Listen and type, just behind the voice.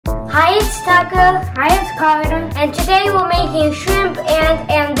Hi, it's Tucker. Hi, it's Carter. And today we're making shrimp and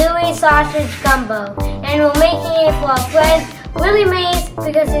andouille sausage gumbo. And we're making it for our friend Willie Mays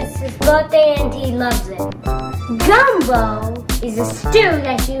because it's his birthday and he loves it. Gumbo is a stew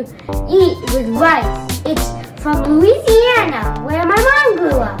that you eat with rice. It's from Louisiana, where my mom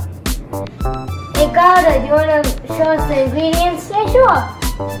grew up. Hey Carter, do you want to show us the ingredients? Yeah, sure.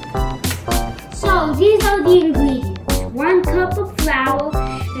 So these are the ingredients. 1 cup of flour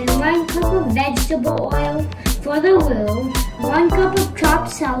and 1 cup of vegetable oil for the roux, 1 cup of chopped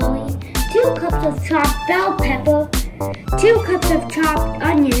celery, 2 cups of chopped bell pepper, 2 cups of chopped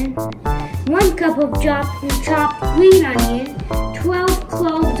onion, 1 cup of chopped green onion, 12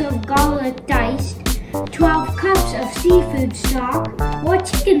 cloves of garlic diced, 12 cups of seafood stock or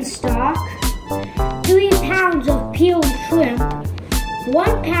chicken stock, 3 pounds of peeled shrimp,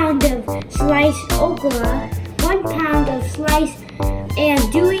 1 pound of sliced okra, 1 pound of sliced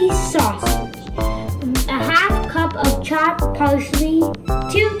andouille sausage, a half cup of chopped parsley,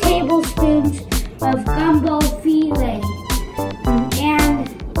 2 tablespoons of gumbo filet, and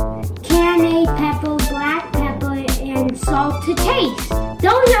cayenne pepper, black pepper, and salt to taste.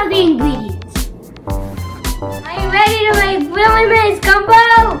 Those are the ingredients. Are you ready to make Willie Mays Gumbo?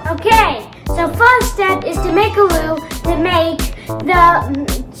 Okay, so first step is to make a roux to make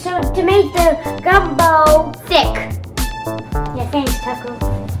the gumbo thick. Yeah, thanks, Tucker.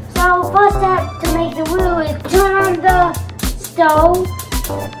 So first step to make the roux is turn on the stove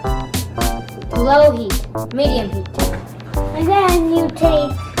to low heat, medium heat. And then you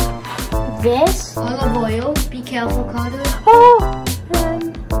take this Olive oil. Be careful, Carter.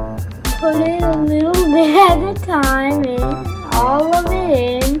 and put it a little bit at a time in, all of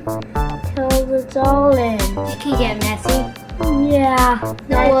it in, till it's all in. It can get messy. Yeah.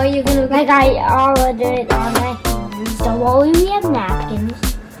 Now what are you gonna do? Like I'll do it on my hands. Don't worry, we have napkins.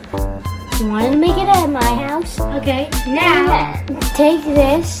 You wanted to make it at my house? Okay, now Take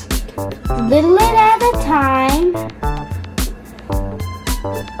this, little bit at a time,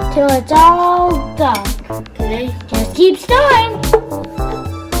 till it's all done. okay. Just keep stirring.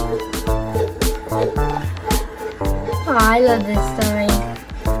 Oh, I love this stirring.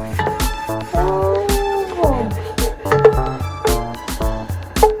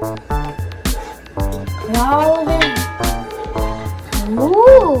 All of it.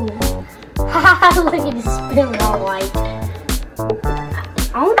 Ooh! Look at it spin all white.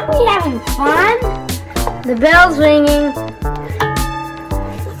 Aren't we having fun? The bell's ringing.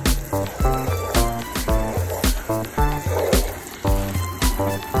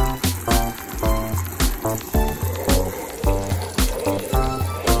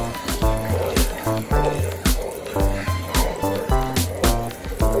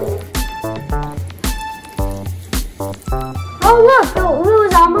 Oh look, the roux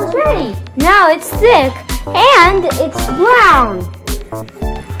is almost ready. Now it's thick and it's brown.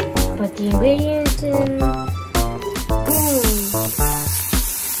 Put the ingredients in.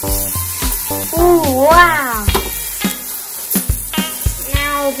 Ooh, wow.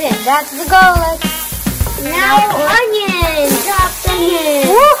 Now this, that's the garlic. Now onion, chopped onion.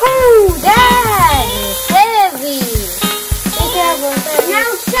 Woohoo, that is heavy. Be careful. Now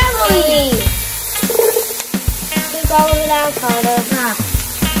celery. All of it out, Carter.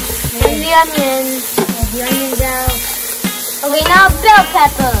 And the onion. Get the onions out. Okay, now bell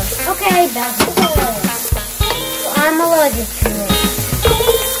pepper. Okay, bell pepper. I'm allergic to it.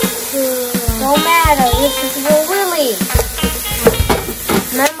 No matter. This is for Willie.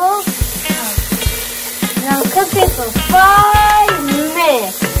 Remember? Now cook it for 5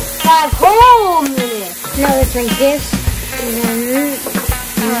 minutes. 5 whole minutes. No, it's like this.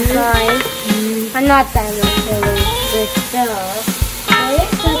 I'm sorry. I'm not that much with stuff.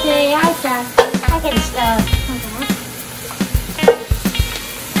 It's okay, I can stir.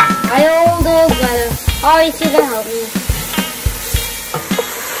 I don't do better. Always you to help me.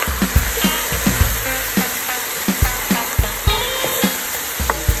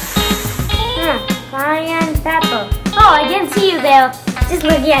 Cayenne pepper. Oh, I didn't see you there. Just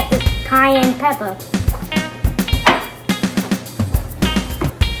looking at the cayenne pepper.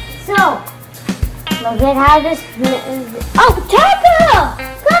 So, look at how this. Oh, Tucker!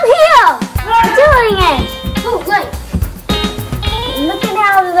 Come here! We're doing it! Oh, great! Look at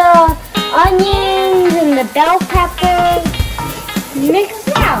how the onions and the bell peppers mix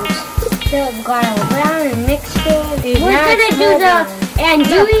out. So it's got a brown and mixture. We're gonna do the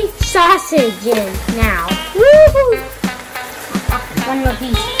andouille sausage in now. Woohoo! One more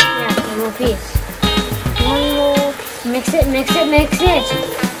piece. Yeah, one more piece. One more. Mix it, mix it, mix it.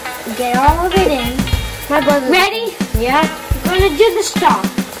 Get all of it in. My brother. Ready? Yeah. We're gonna do the stock.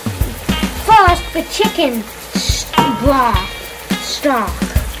 the chicken broth stock.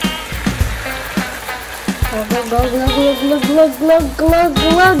 Glug, glug, glug, glug, glug, glug, glug, glug,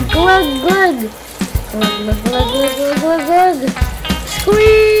 glug, glug. Glug, glug, glug, glug, glug, glug, glug.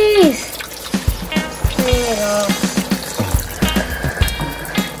 Squeeze! There you go.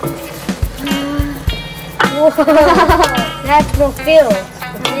 Whoa! That's more filled.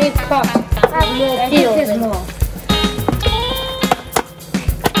 More puffed. More filled. There's more.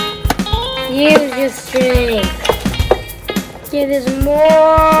 Use your strength. Yeah, there's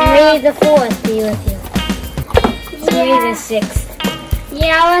more. May the 4th be with you. May the 6th.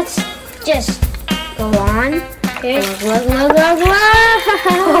 Yeah, let's just go on. Okay. Glug, glug, glug, glug.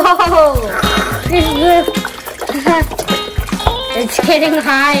 It's getting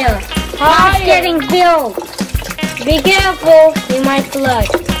higher. It's getting filled. Be careful, you might flood.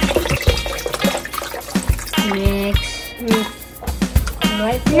 Mix.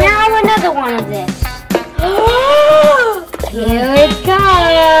 Right there. Now another one of this. Here it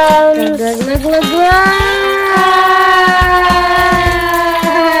comes. Glug, glug, glug, glug.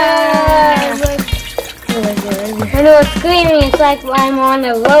 I know it's screaming. It's like I'm on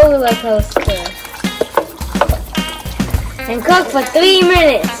a roller coaster. And cook for 3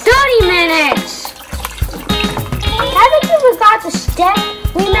 minutes. 30 minutes. Haven't you forgot the step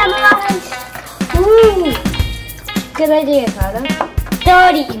we memorized? Ooh. Good idea, Carter.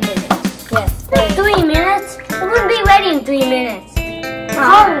 30 minutes. Yes. 3 minutes? It wouldn't be ready in 3 minutes.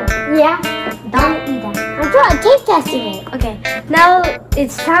 Oh, yeah. Don't eat that. I'm trying to taste testing it. Okay. Now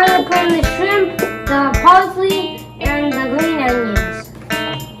it's time to put in the shrimp, the parsley, and the green onions.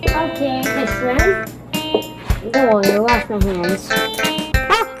 Okay, the shrimp. Don't worry, wash my hands.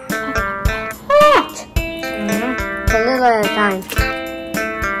 Hot! A little at a time.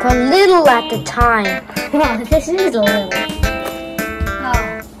 A little at a time. Wow, this is a little.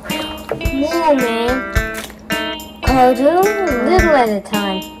 More, man. A little at a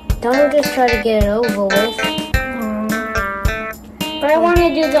time. Don't just try to get it over with. But I want to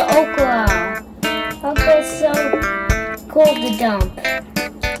do the okra. Okra is so cool to dump.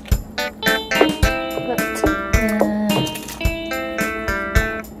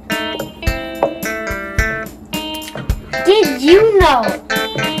 Did you know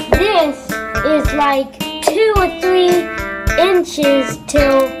this is like 2 or 3 inches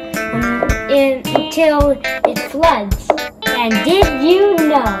till it floods? And did you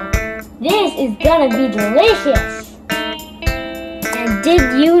know this is gonna be delicious? And did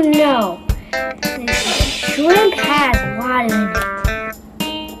you know shrimp has water in it?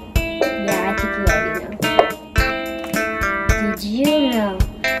 Yeah, I think you already know. Did you know?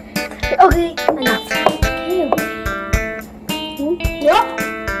 Okay, enough. Yep.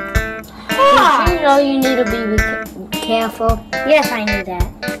 Did you know you need to be careful? Yes, I knew that.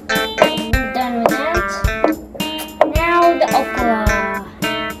 Done with that. Now the okra.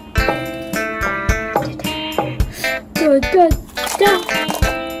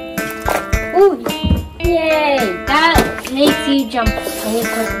 Ooh, yay! That makes you jump the whole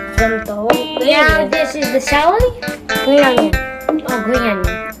thing. Now this is the celery? Green onion. Oh, green onion.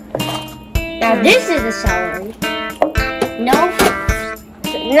 Now this is the celery. No.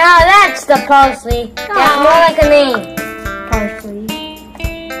 Now that's the parsley. That's more like a name. Parsley.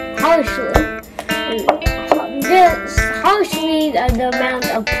 Parsley. This parsley, the amount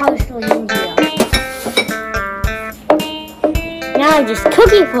of parsley in here. Now I'm just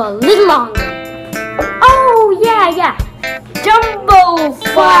cooking for a little longer. Oh yeah. Jumbo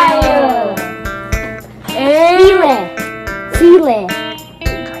fire. And filet.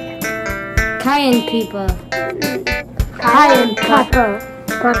 Cayenne pepper. Cayenne pepper.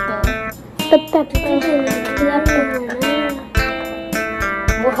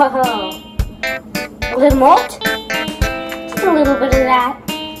 Whoa. A little malt? Just a little bit of that.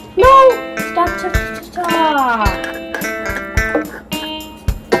 No! Stop.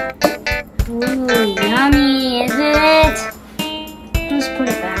 Ooh, yummy, isn't it? Let's put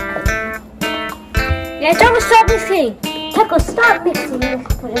it back. Yeah, Taco, stop mixing. Taco, stop mixing.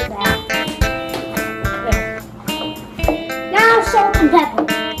 Let's put it back. Now salt and pepper.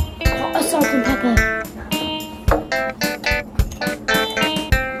 Salt and pepper.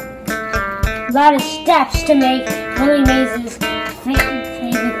 A lot of steps to make Willie Mays' favorite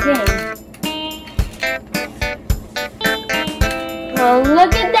thing. Well,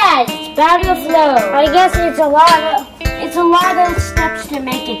 look at that. It's about to flow. I guess it's a lot of steps to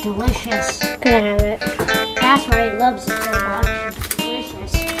make it delicious. Can I have it? That's why he loves it so much. It's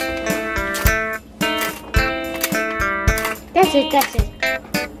delicious. That's it.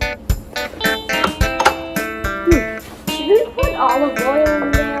 Should we put olive oil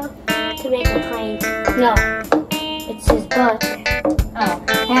in there to make a plain? No, it's his birthday. Oh.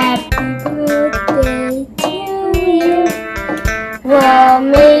 Happy birthday to you. We'll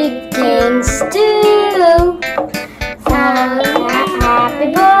make things stew. Happy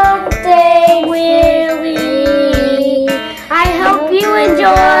birthday, Willie. I hope you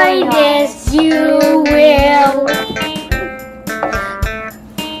enjoy this. You will.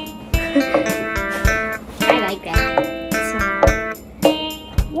 I like that.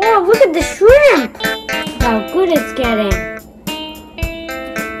 Whoa, look at the shrimp. How good it's getting.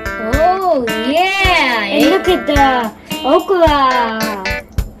 Oh, yeah. And look at the okra.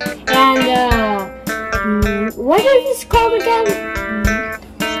 And what is this called again?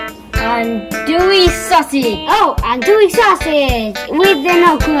 Andouille sausage. Oh, andouille sausage with an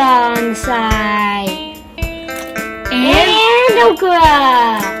okra on the side. And okra.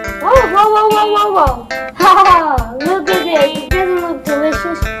 Whoa, whoa, whoa, whoa, whoa, whoa. Oh, look at this. It doesn't look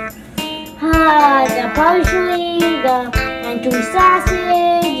delicious. The parsley, the andouille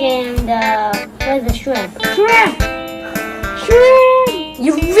sausage, and where's the shrimp? Shrimp! Shrimp!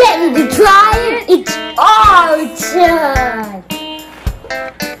 You ready to try it? It's our turn!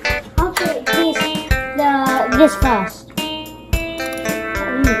 Okay, this first.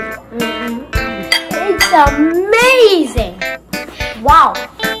 It's amazing! Wow!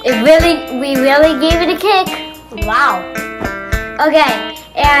 We really gave it a kick. Wow! Okay,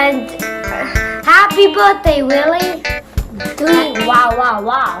 and happy birthday, Willie! Wow, wow,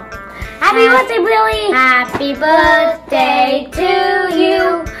 wow! Happy birthday, Willie! Happy birthday to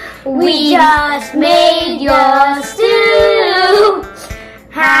you! We just made your stew!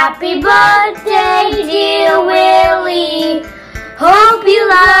 Happy birthday, dear Willie! Hope you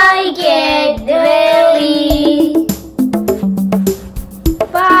like it, Willie!